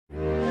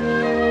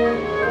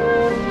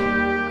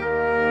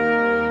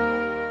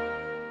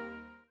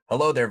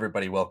Hello there,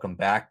 everybody. Welcome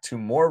back to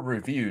more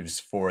reviews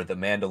for The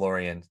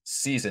Mandalorian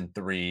Season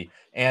 3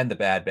 and The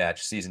Bad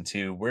Batch Season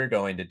 2. We're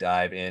going to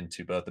dive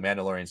into both The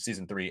Mandalorian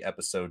Season 3,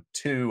 Episode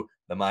 2,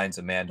 The Mines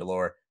of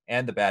Mandalore,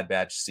 and The Bad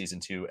Batch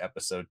Season 2,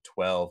 Episode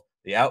 12,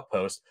 The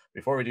Outpost.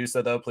 Before we do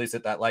so, though, please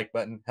hit that like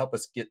button. Help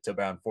us get to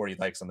around 40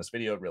 likes on this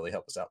video. It'd really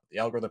help us out with the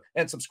algorithm.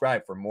 And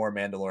subscribe for more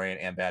Mandalorian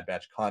and Bad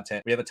Batch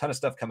content. We have a ton of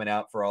stuff coming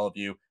out for all of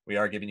you. We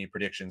are giving you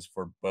predictions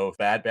for both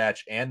Bad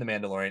Batch and The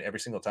Mandalorian every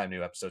single time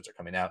new episodes are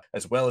coming out,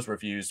 as well as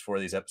reviews for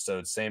these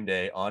episodes same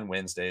day on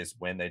Wednesdays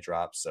when they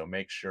drop. So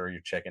make sure you're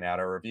checking out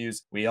our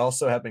reviews. We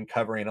also have been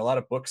covering a lot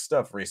of book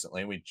stuff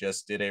recently. We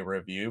just did a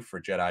review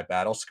for Jedi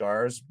Battle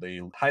Scars,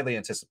 the highly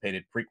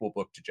anticipated prequel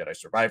book to Jedi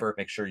Survivor.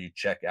 Make sure you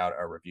check out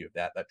our review of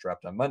that. That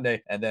dropped on Monday.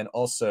 And then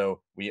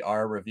also, we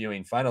are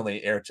reviewing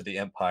finally Heir to the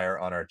Empire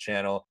on our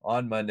channel.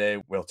 On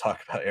Monday, we'll talk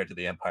about Heir to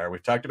the Empire.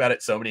 We've talked about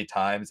it so many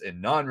times in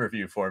non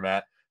review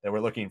format that we're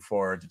looking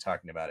forward to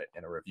talking about it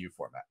in a review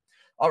format.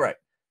 All right,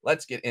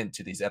 let's get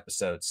into these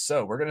episodes.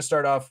 So, we're going to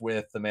start off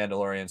with The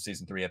Mandalorian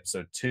Season 3,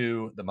 Episode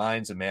 2, The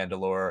Mines of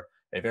Mandalore,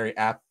 a very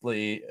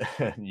aptly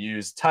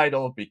used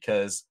title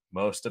because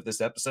most of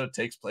this episode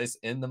takes place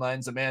in the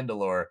Mines of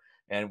Mandalore.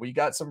 And we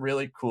got some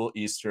really cool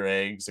Easter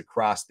eggs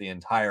across the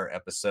entire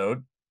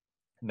episode,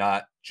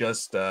 not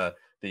just the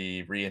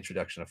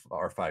reintroduction of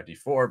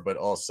R5D4, but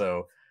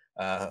also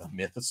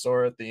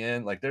Mythosaur at the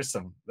end. Like there's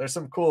some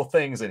cool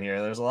things in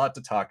here. There's a lot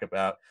to talk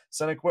about.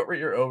 Sonic, what were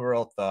your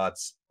overall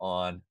thoughts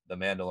on The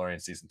Mandalorian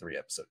Season 3,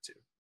 Episode 2?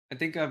 I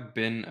think I've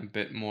been a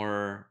bit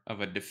more of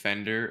a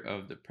defender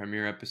of the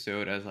premiere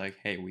episode as like,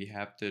 hey, we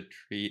have to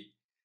treat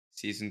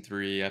season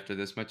three after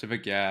this much of a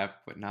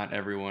gap, but not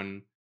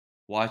everyone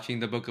watching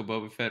the Book of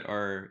Boba Fett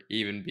or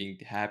even being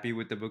happy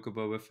with the Book of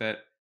Boba Fett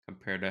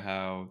compared to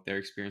how their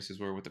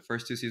experiences were with the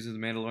first two seasons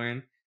of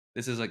Mandalorian.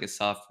 This is like a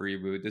soft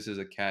reboot. This is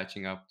a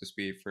catching up to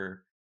speed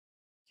for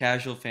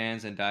casual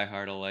fans and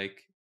diehard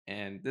alike.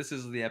 And this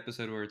is the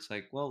episode where it's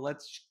like, well,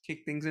 let's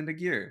kick things into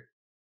gear.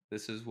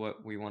 This is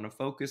what we want to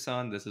focus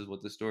on. This is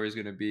what the story is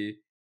going to be.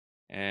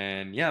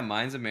 And yeah,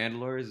 Mines of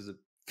Mandalore is a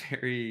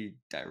very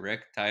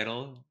direct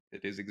title.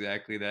 It is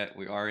exactly that.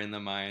 We are in the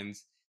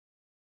mines.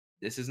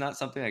 This is not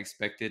something I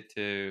expected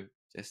to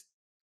just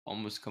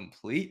almost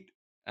complete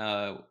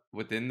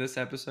within this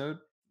episode.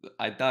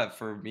 I thought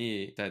for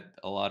me that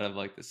a lot of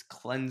like this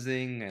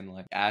cleansing and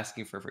like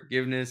asking for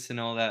forgiveness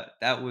and all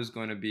that was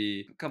going to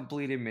be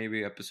completed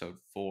maybe episode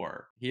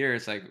 4. Here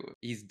it's like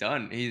he's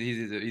done.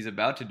 He's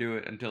about to do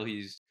it until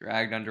he's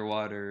dragged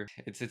underwater.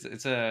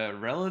 It's a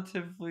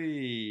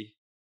relatively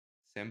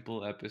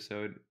simple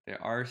episode.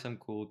 There are some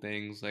cool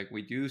things like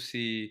we do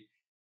see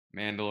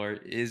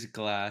Mandalore is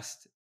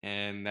glassed,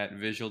 and that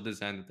visual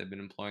design that they've been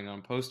employing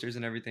on posters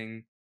and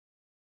everything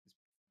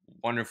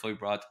wonderfully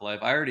brought to life.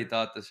 I already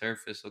thought the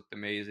surface looked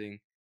amazing,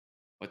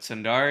 but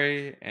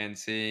Sundari and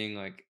seeing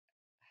like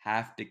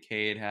half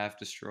decayed, half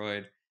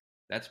destroyed,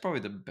 that's probably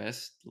the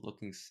best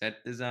looking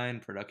set design,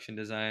 production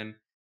design,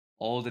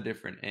 all the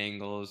different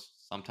angles,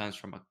 sometimes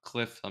from a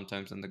cliff,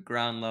 sometimes on the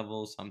ground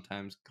level,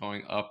 sometimes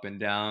going up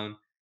and down.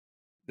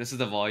 This is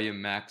the volume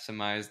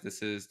maximized.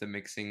 This is the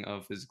mixing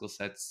of physical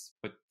sets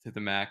put to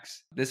the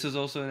max. This is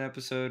also an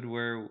episode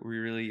where we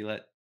really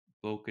let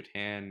Bo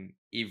Katan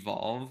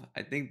evolve.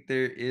 I think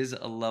there is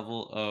a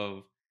level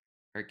of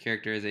her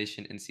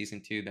characterization in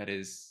season 2 that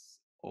is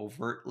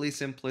overtly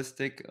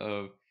simplistic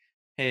of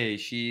hey,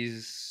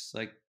 she's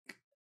like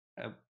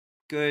a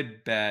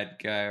good bad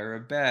guy or a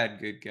bad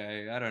good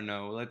guy. I don't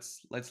know.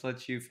 Let's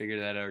let you figure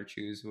that out or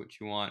choose what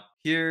you want.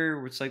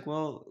 Here it's like,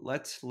 well,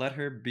 let's let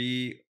her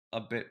be a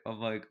bit of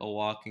like a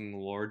walking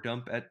lore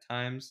dump at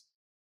times.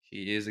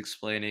 She is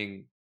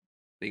explaining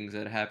things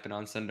that happen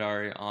on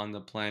Sundari on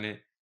the planet.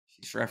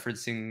 She's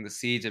referencing the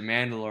siege of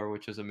Mandalore,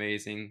 which was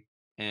amazing,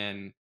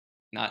 and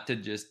not to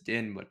just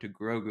Din, but to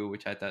Grogu,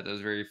 which I thought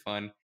was very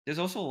fun. There's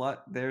also a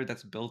lot there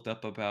that's built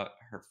up about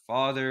her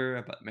father,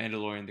 about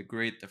Mandalorian the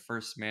Great, the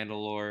first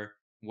Mandalore,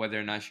 whether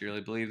or not she really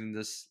believed in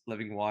this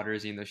living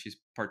waters, even though she's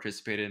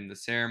participated in the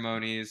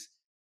ceremonies.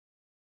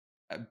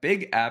 A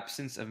big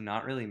absence of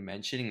not really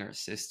mentioning her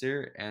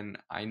sister, and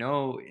I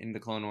know in the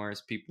Clone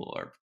Wars people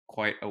are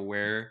quite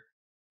aware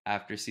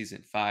after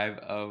season 5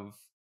 of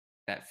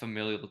that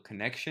familial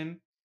connection.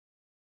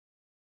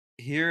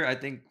 Here, I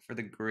think for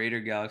the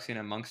greater galaxy and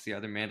amongst the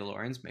other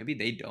Mandalorians, maybe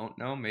they don't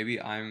know. Maybe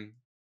I'm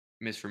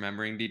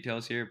misremembering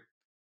details here,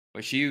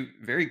 but she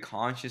very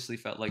consciously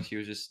felt like she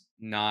was just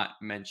not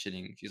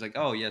mentioning. She's like,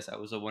 "Oh yes, I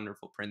was a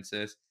wonderful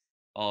princess,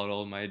 followed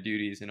all my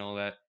duties and all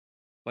that."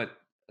 But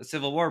a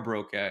civil war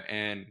broke out,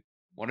 and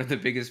one of the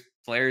biggest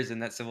players in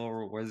that civil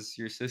war was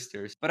your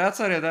sisters. But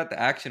outside of that, the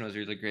action was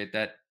really great.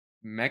 That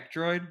mech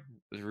droid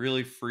was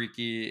really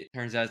freaky.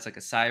 Turns out it's like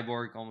a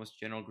cyborg, almost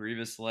General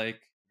Grievous like,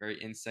 very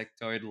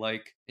insectoid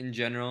like. In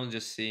general,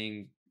 just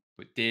seeing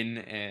with Din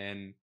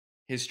and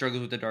his struggles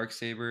with the dark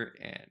saber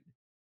and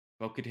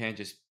Bo-Katan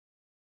just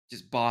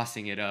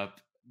bossing it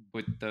up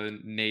with the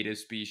native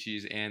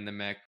species and the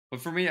mech.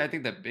 But for me, I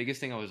think the biggest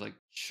thing I was like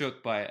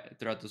shook by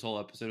throughout this whole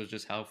episode was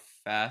just how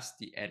fast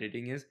the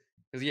editing is.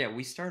 Because yeah,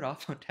 we start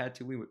off on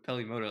Tatooine with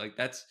Pelimoto. Like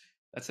that's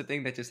the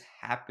thing that just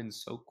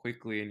happens so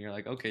quickly, and you're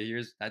like, okay,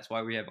 here's that's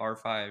why we have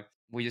R5.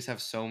 We just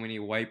have so many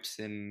wipes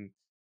and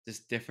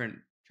just different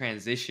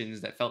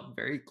transitions that felt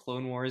very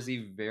Clone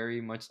Warsy,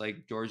 very much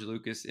like George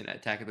Lucas in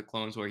Attack of the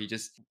Clones, where he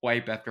just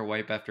wipe after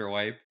wipe after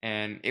wipe.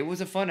 And it was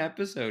a fun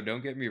episode,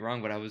 don't get me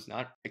wrong, but I was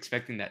not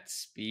expecting that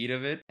speed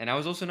of it. And I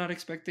was also not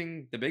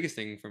expecting the biggest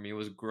thing for me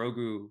was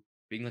Grogu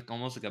being like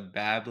almost like a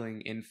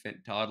babbling infant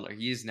toddler.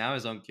 He is now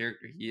his own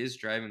character. He is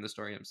driving the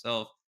story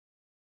himself.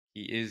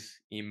 He is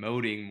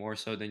emoting more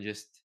so than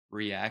just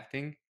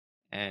reacting.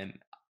 And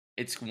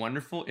it's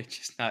wonderful. It's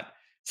just not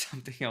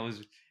something I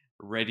was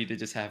ready to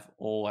just have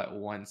all at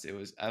once.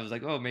 I was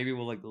like, oh, maybe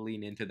we'll like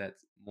lean into that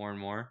more and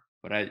more.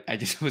 But I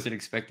just wasn't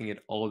expecting it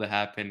all to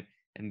happen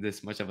in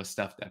this much of a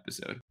stuffed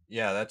episode.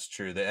 Yeah, that's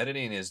true. The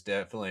editing is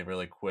definitely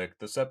really quick.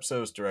 This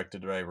episode is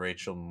directed by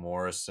Rachel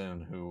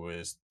Morrison, who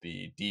is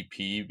the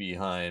DP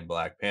behind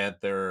Black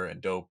Panther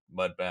and Dope,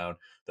 Mudbound,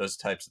 those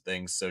types of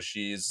things. So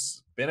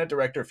she's been a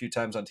director a few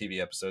times on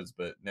TV episodes,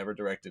 but never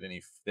directed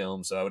any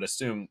film. So I would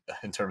assume,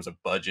 in terms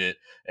of budget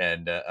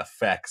and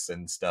effects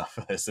and stuff,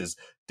 this is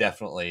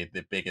definitely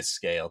the biggest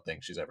scale thing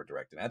she's ever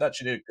directed. I thought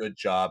she did a good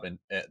job, and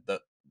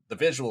the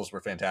visuals were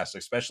fantastic,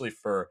 especially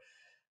for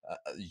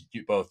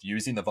you both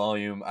using the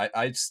volume.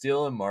 I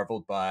still am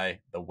marveled by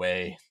the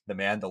way the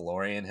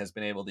Mandalorian has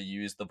been able to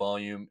use the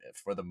volume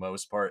for the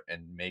most part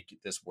and make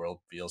this world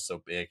feel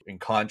so big. In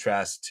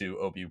contrast to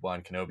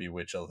Obi-Wan Kenobi,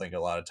 which I think a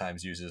lot of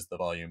times uses the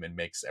volume and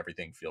makes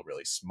everything feel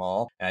really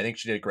small. And I think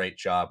she did a great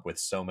job with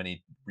so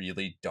many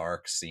really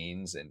dark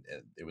scenes, and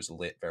it was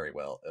lit very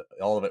well.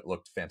 All of it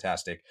looked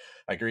fantastic.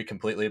 I agree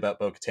completely about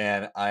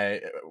Bo-Katan.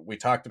 We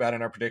talked about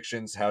in our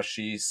predictions how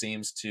she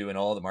seems to, in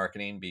all the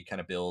marketing, be kind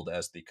of billed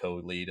as the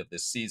co-lead of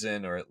this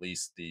season, or at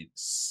least the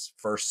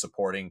first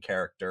supporting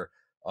character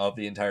of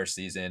the entire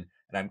season.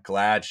 And I'm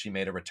glad she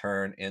made a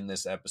return in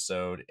this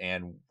episode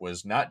and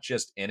was not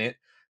just in it,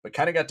 but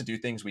kind of got to do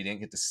things we didn't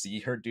get to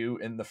see her do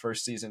in the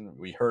first season.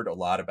 We heard a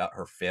lot about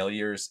her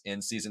failures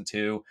in season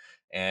 2,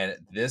 and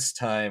this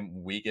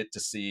time we get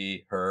to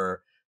see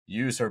her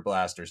use her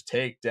blasters,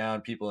 take down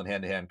people in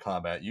hand-to-hand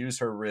combat, use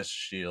her wrist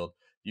shield,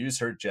 use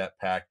her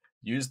jetpack,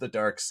 use the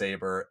dark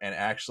saber, and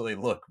actually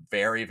look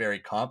very, very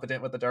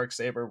competent with the dark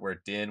saber.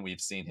 Where Din, we've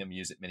seen him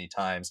use it many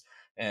times,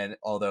 and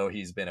although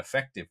he's been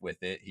effective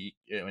with it,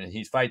 when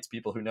he fights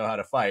people who know how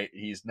to fight,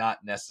 he's not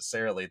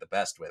necessarily the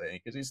best with it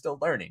because he's still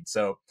learning.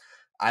 So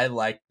I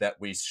like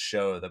that we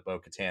show that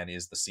Bo-Katan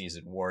is the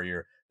seasoned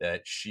warrior,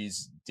 that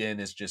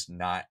Din is just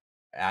not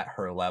at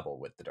her level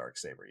with the dark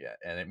saber yet,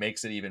 and it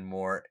makes it even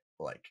more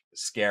like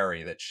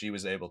scary that she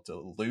was able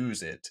to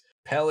lose it.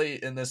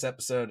 Pelly in this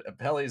episode,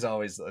 Pelly's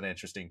always an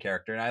interesting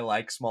character, and I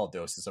like small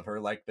doses of her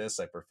like this.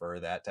 I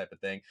prefer that type of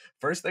thing.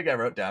 First thing I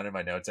wrote down in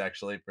my notes,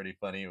 actually pretty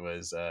funny,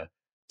 was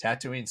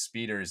Tatooine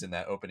speeders in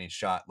that opening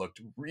shot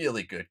looked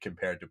really good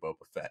compared to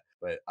Boba Fett.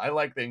 But I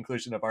like the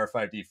inclusion of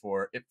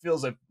R5D4. It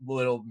feels a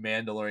little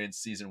Mandalorian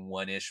season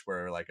 1-ish,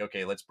 where like,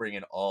 okay, let's bring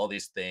in all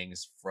these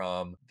things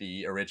from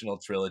the original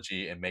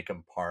trilogy and make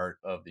them part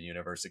of the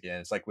universe again.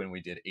 It's like when we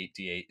did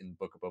 8D8 in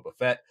Book of Boba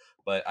Fett,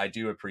 but I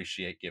do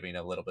appreciate giving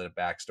a little bit of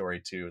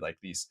backstory to like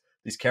these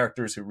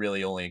characters who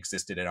really only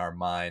existed in our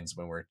minds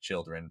when we're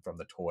children from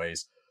the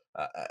toys.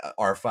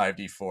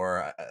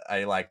 R5D4.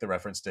 I like the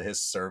reference to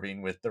his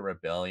serving with the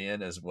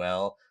rebellion as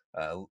well.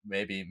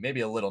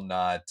 Maybe a little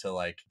nod to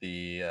like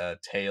the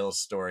Tales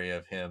story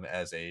of him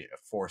as a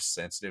force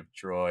sensitive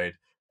droid.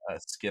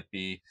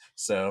 Skippy.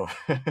 So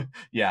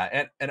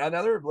yeah, and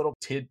another little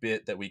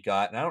tidbit that we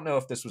got, and I don't know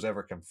if this was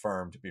ever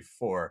confirmed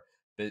before,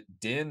 but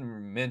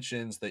Din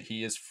mentions that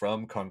he is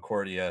from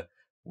Concordia,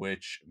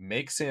 which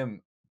makes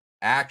him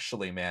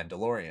actually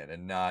Mandalorian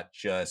and not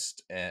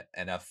just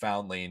a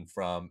foundling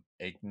from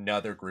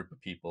another group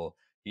of people.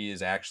 He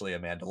is actually a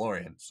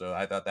Mandalorian. So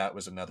I thought that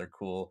was another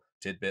cool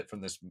tidbit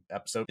from this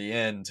episode. The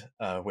end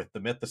with the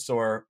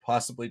Mythosaur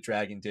possibly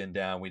dragging Din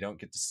down. We don't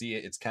get to see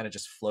it. It's kind of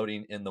just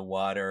floating in the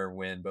water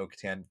when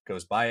Bo-Katan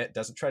goes by it.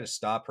 Doesn't try to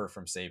stop her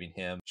from saving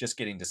him. Just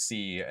getting to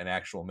see an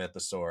actual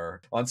Mythosaur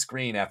on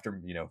screen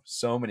after,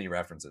 so many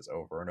references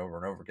over and over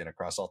and over again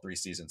across all 3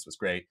 seasons was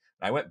great.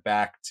 I went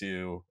back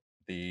to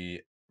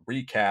the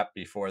recap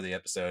before the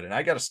episode, and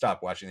I got to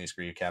stop watching these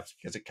recaps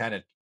because it kind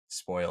of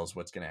spoils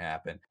what's going to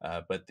happen.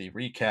 But the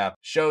recap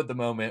showed the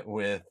moment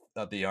with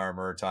the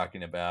armor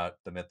talking about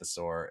the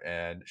Mythosaur,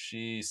 and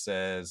she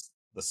says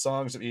the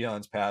songs of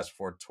eons past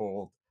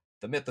foretold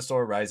the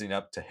Mythosaur rising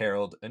up to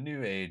herald a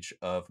new age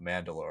of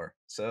Mandalore.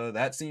 So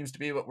that seems to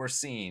be what we're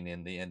seeing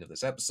in the end of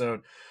this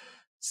episode.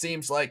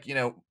 Seems like,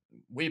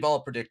 we've all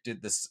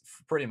predicted this.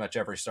 Pretty much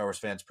every Star Wars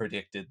fan's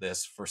predicted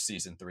this for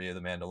season 3 of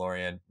The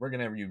Mandalorian. We're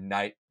going to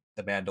unite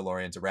the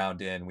Mandalorians around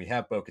Din. We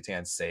have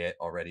Bo-Katan say it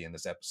already in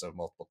this episode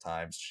multiple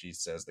times. She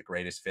says the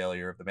greatest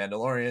failure of the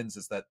Mandalorians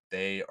is that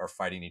they are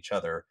fighting each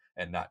other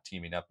and not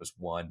teaming up as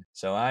one.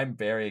 So I'm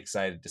very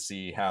excited to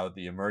see how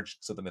the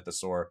emergence of the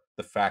Mythosaur,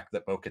 the fact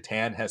that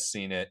Bo-Katan has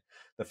seen it,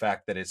 the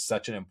fact that it's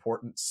such an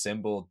important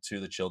symbol to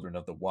the Children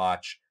of the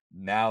Watch,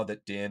 now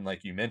that Din,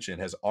 like you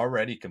mentioned, has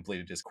already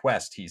completed his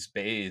quest, he's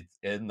bathed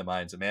in the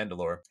mines of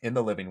Mandalore, in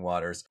the living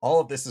waters. All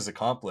of this is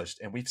accomplished,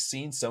 and we've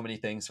seen so many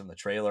things from the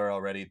trailer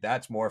already.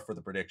 That's more for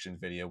the prediction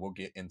video. We'll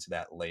get into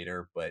that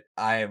later, but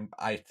I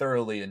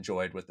thoroughly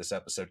enjoyed what this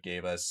episode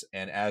gave us.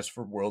 And as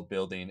for world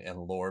building and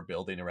lore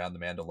building around the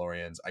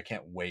Mandalorians, I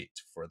can't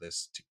wait for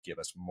this to give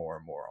us more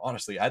and more.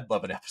 Honestly, I'd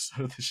love an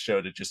episode of this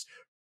show to just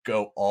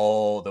go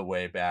all the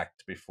way back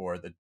to before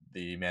the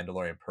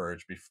Mandalorian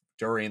Purge,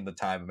 during the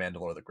time of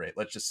Mandalore the Great.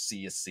 Let's just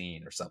see a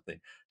scene or something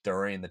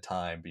during the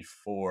time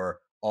before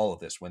all of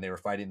this, when they were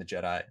fighting the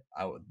Jedi.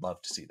 I would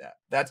love to see that.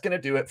 That's going to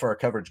do it for our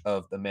coverage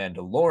of the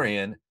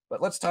Mandalorian.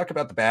 But let's talk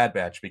about the Bad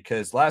Batch,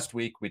 because last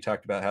week we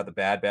talked about how the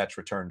Bad Batch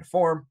returned to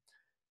form.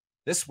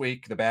 This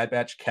week, the Bad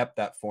Batch kept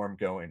that form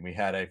going. We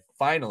had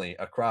finally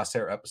a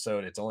Crosshair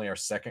episode. It's only our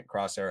second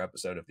Crosshair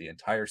episode of the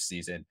entire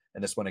season,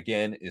 and this one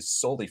again is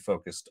solely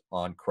focused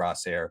on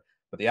Crosshair.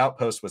 But the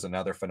Outpost was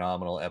another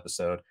phenomenal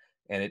episode,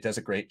 and it does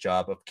a great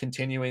job of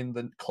continuing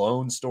the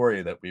clone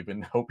story that we've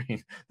been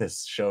hoping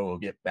this show will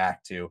get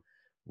back to.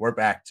 We're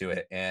back to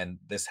it, and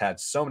this had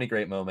so many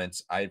great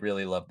moments. I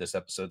really loved this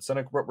episode.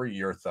 Sonic, what were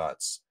your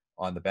thoughts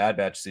on the Bad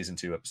Batch season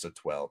 2, episode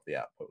 12, The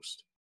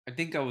Outpost? I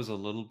think I was a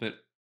little bit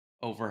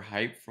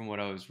overhyped from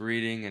what I was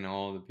reading, and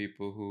all the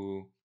people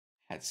who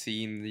had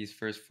seen these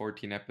first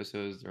 14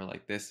 episodes. They're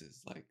like, this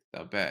is like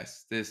the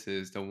best. This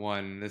is the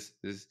one. This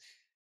is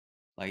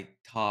like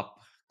top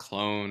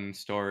clone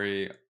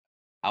story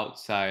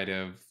outside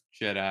of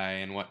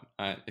Jedi and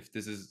whatnot. If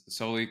this is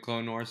solely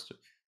Clone Wars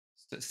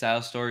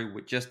style story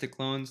with just the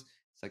clones,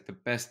 it's like the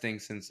best thing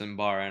since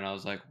Zimbara. And I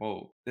was like,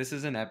 whoa, this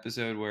is an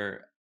episode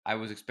where I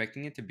was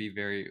expecting it to be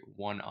very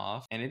one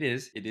off, and it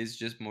is. It is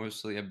just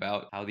mostly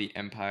about how the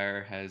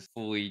Empire has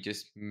fully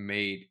just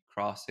made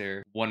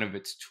Crosshair one of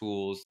its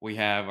tools. We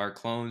have our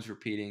clones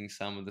repeating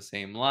some of the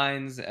same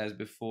lines as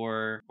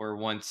before, were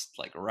once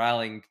like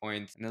rallying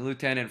points, and the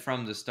lieutenant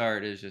from the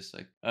start is just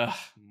like, ugh,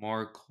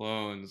 more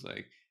clones.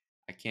 Like,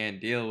 I can't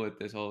deal with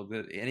this whole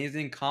and he's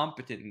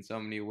incompetent in so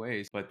many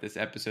ways. But this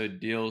episode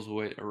deals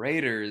with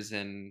raiders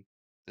and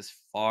this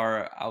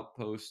far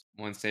outpost.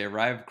 Once they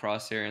arrive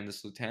Crosshair and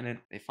this lieutenant,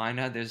 they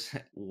find out there's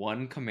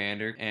one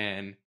commander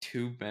and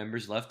two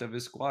members left of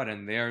his squad,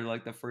 and they are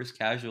like the first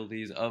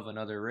casualties of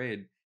another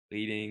raid,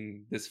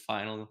 leading this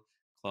final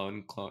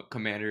clone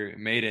commander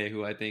Mayday,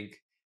 who I think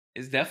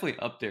is definitely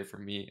up there for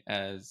me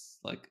as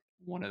like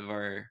one of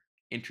our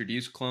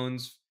introduced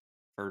clones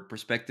for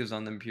perspectives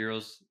on the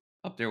Imperials,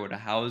 up there with a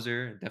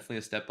Hauser, definitely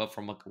a step up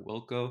from like a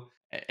Wilco.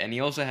 And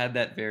he also had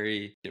that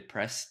very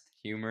depressed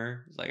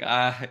humor. It's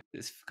like,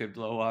 this could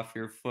blow off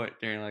your foot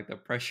during like the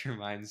pressure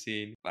mine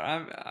scene. But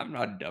I'm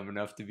not dumb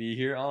enough to be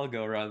here. I'll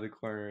go around the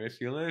corner.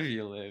 If you live,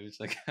 you live. It's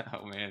like,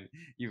 oh man,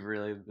 you've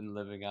really been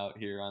living out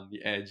here on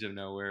the edge of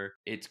nowhere.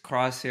 It's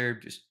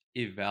Crosshair just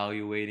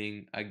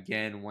evaluating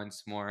again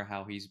once more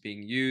how he's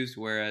being used,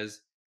 whereas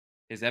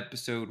his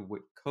episode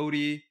with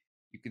Cody,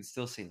 you can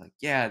still say like,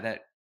 yeah,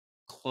 that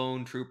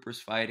clone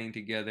troopers fighting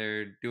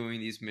together,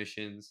 doing these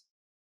missions,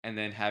 and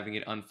then having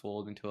it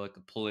unfold into like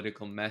a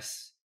political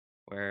mess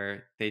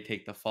where they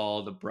take the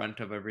fall, the brunt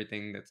of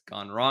everything that's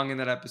gone wrong in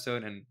that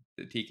episode, and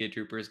the TK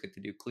troopers get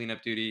to do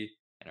cleanup duty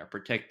and are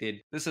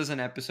protected. This is an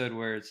episode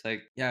where it's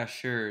like, yeah,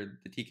 sure,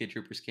 the TK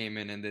troopers came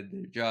in and did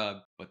their job,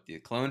 but the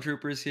clone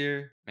troopers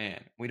here,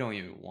 man, we don't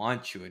even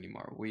want you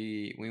anymore.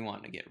 We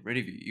want to get rid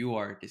of you. You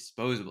are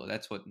disposable.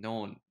 That's what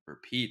Nolan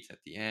repeats at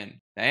the end.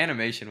 The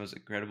animation was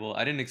incredible.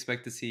 I didn't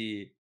expect to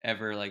see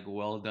ever like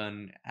well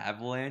done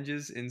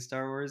avalanches in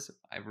Star Wars.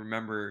 I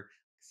remember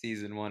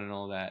season 1 and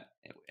all that,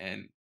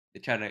 and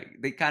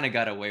they kind of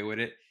got away with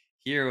it.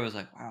 Here it was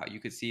like, wow,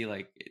 you could see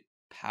like it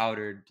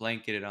powdered,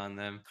 blanketed on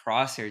them.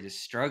 Crosshair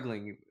just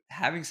struggling,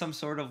 having some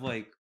sort of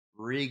like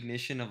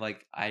reignition of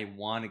like, I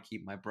want to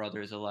keep my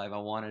brothers alive. I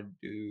want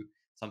to do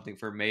something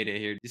for Mayday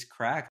here. Just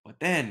cracked. But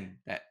then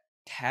that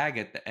tag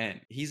at the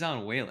end, he's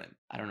on Wayland.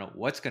 I don't know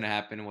what's gonna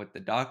happen, what the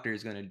doctor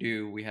is gonna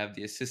do. We have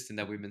the assistant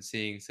that we've been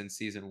seeing since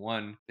season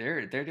 1.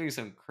 They're doing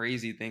some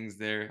crazy things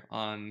there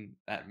on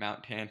that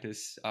Mount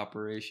Tantus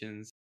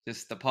operations.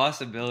 Just the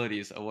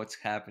possibilities of what's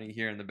happening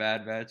here in the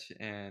Bad Batch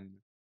and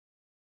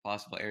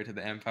possible heir to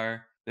the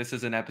Empire. This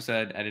is an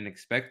episode I didn't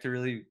expect to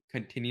really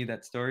continue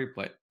that story,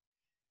 but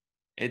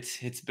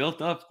it's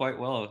built up quite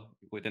well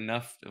with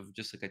enough of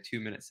just like a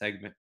 2-minute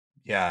segment.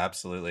 Yeah,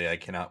 absolutely. I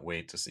cannot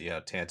wait to see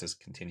how Tantus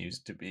continues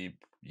to be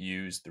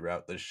used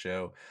throughout this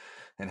show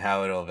and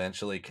how it'll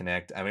eventually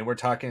connect. I mean, we're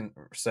talking,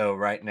 so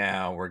right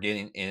now we're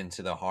getting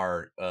into the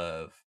heart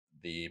of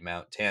the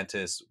Mount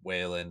Tantus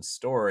Wayland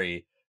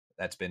story.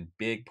 That's been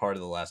big part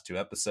of the last 2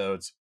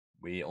 episodes.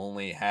 We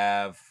only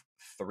have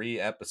 3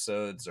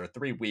 episodes or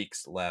 3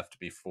 weeks left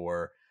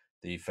before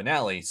the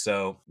finale.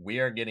 So we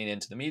are getting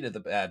into the meat of the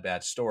Bad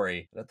Batch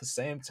story. But at the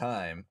same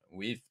time,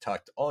 we've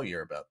talked all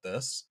year about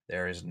this.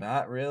 There is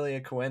not really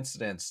a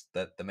coincidence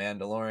that the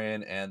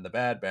Mandalorian and the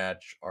Bad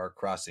Batch are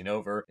crossing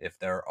over. If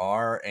there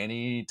are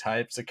any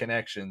types of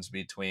connections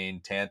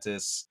between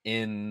Tantus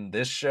in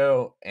this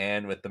show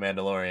and with the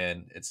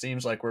Mandalorian, it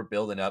seems like we're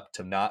building up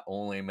to not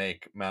only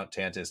make Mount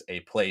Tantus a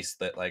place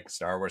that like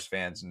Star Wars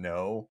fans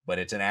know, but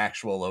it's an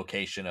actual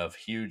location of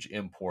huge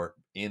import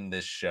in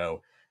this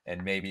show,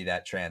 and maybe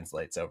that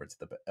translates over to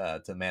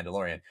the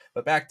Mandalorian.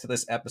 But back to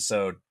this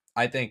episode,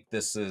 I think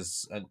this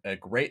is a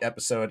great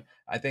episode.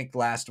 I think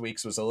last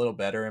week's was a little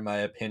better in my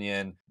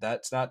opinion.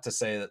 That's not to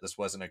say that this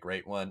wasn't a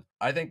great one.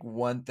 I think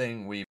one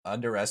thing we've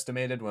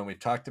underestimated when we've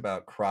talked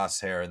about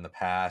Crosshair in the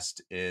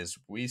past is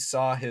we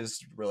saw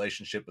his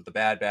relationship with the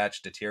Bad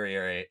Batch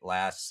deteriorate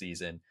last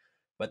season,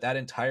 but that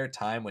entire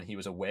time when he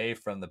was away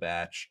from the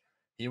Batch,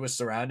 he was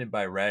surrounded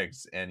by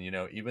regs, and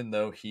even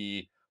though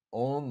he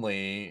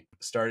only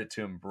started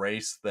to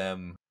embrace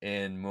them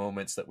in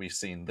moments that we've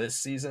seen this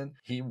season,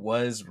 he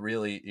was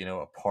really,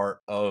 a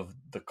part of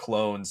the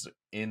clones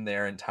in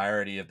their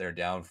entirety of their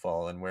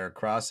downfall, and where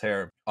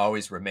Crosshair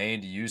always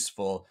remained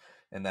useful,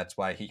 and that's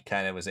why he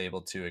kind of was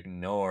able to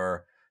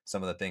ignore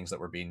some of the things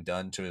that were being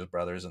done to his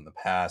brothers in the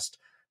past.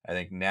 I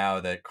think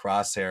now that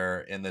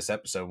Crosshair in this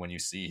episode, when you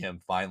see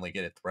him finally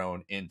get it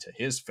thrown into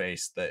his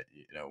face that,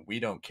 we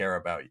don't care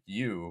about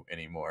you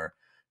anymore,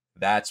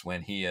 that's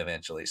when he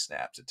eventually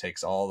snaps. It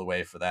takes all the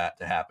way for that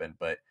to happen,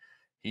 but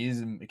he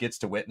gets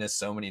to witness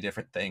so many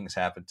different things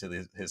happen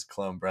to his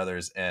clone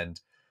brothers,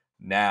 and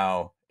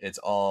now it's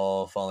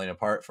all falling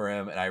apart for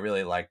him. And I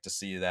really like to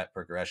see that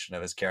progression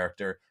of his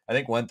character. I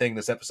think one thing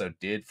this episode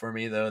did for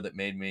me, though, that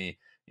made me,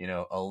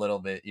 a little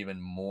bit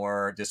even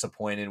more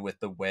disappointed with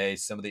the way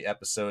some of the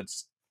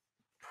episodes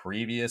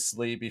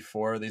previously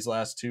before these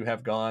last two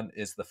have gone,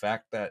 is the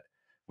fact that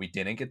we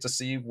didn't get to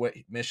see what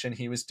mission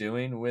he was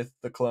doing with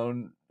the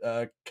clone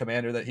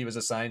commander that he was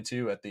assigned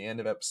to at the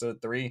end of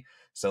episode 3.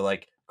 So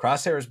like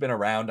Crosshair has been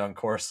around on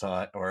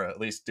Coruscant, or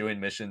at least doing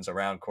missions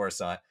around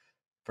Coruscant,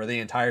 for the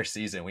entire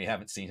season. We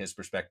haven't seen his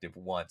perspective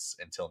once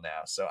until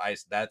now. So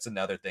that's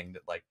another thing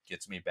that like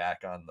gets me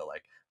back on the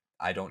like,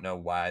 I don't know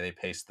why they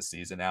paced the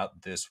season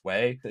out this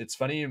way. It's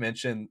funny you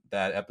mentioned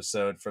that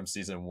episode from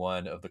season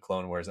 1 of the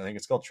Clone Wars. I think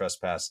it's called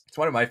Trespass. It's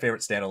one of my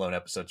favorite standalone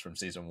episodes from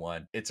season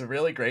 1. It's a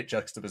really great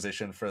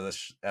juxtaposition for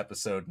this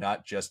episode,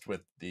 not just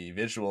with the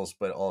visuals,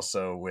 but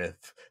also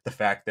with the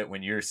fact that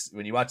when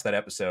you watch that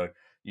episode,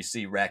 you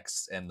see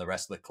Rex and the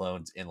rest of the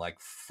clones in like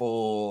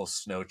full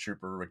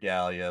snowtrooper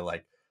regalia,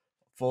 like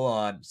full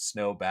on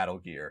snow battle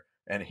gear.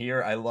 And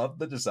here, I love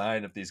the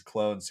design of these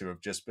clones who have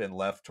just been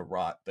left to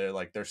rot. They're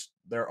like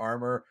their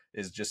armor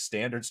is just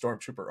standard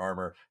stormtrooper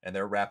armor, and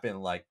they're wrapping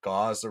like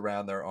gauze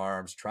around their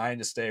arms, trying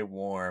to stay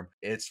warm.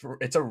 It's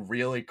a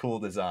really cool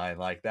design.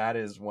 Like that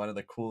is one of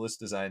the coolest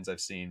designs I've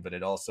seen, but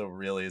it also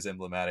really is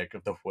emblematic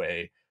of the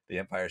way the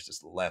Empire's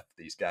just left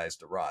these guys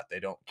to rot. They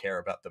don't care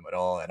about them at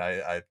all. And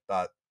I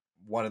thought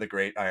one of the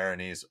great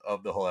ironies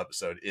of the whole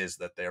episode is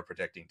that they're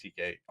protecting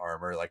TK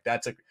armor. Like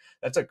that's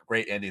a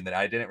great ending that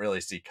I didn't really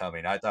see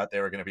coming. I thought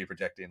they were going to be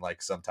projecting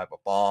like some type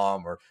of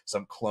bomb or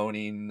some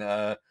cloning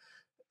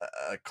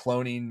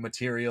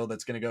material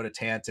that's going to go to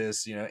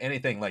Tantus,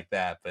 anything like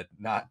that, but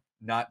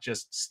not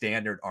just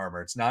standard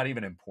armor. It's not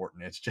even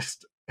important. It's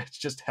just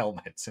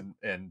helmets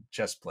and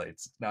chest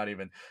plates. It's not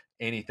even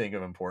anything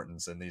of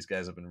importance. And these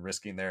guys have been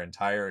risking their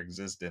entire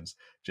existence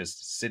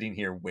just sitting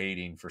here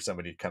waiting for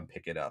somebody to come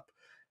pick it up.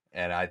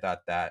 And I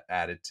thought that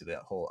added to the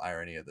whole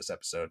irony of this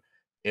episode.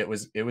 It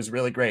was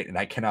really great, and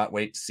I cannot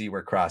wait to see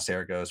where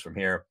Crosshair goes from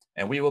here.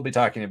 And we will be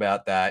talking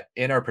about that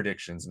in our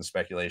predictions and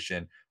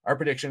speculation. Our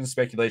predictions and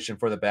speculation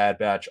for the Bad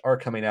Batch are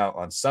coming out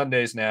on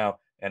Sundays now,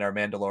 and our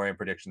Mandalorian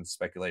predictions and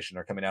speculation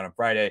are coming out on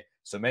Friday.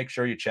 So make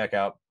sure you check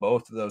out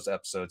both of those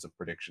episodes of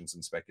predictions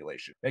and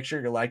speculation. Make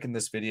sure you're liking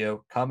this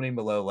video, commenting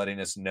below, letting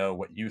us know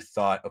what you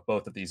thought of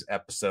both of these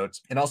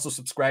episodes, and also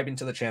subscribing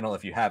to the channel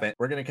if you haven't.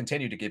 We're going to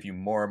continue to give you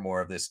more and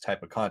more of this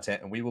type of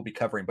content, and we will be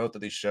covering both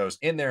of these shows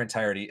in their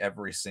entirety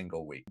every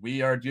single week.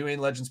 We are doing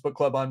Legends Book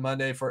Club on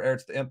Monday for Heir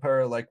to the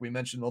Empire, like we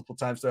mentioned multiple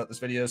times throughout this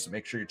video, so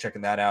make sure you're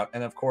checking that out.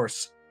 And of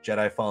course,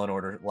 Jedi Fallen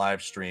Order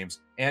live streams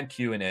and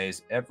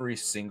Q&As every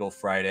single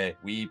Friday.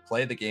 We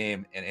play the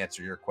game and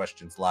answer your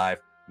questions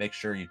live. Make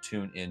sure you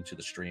tune in to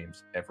the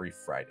streams every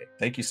Friday.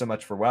 Thank you so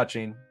much for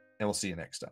watching, and we'll see you next time.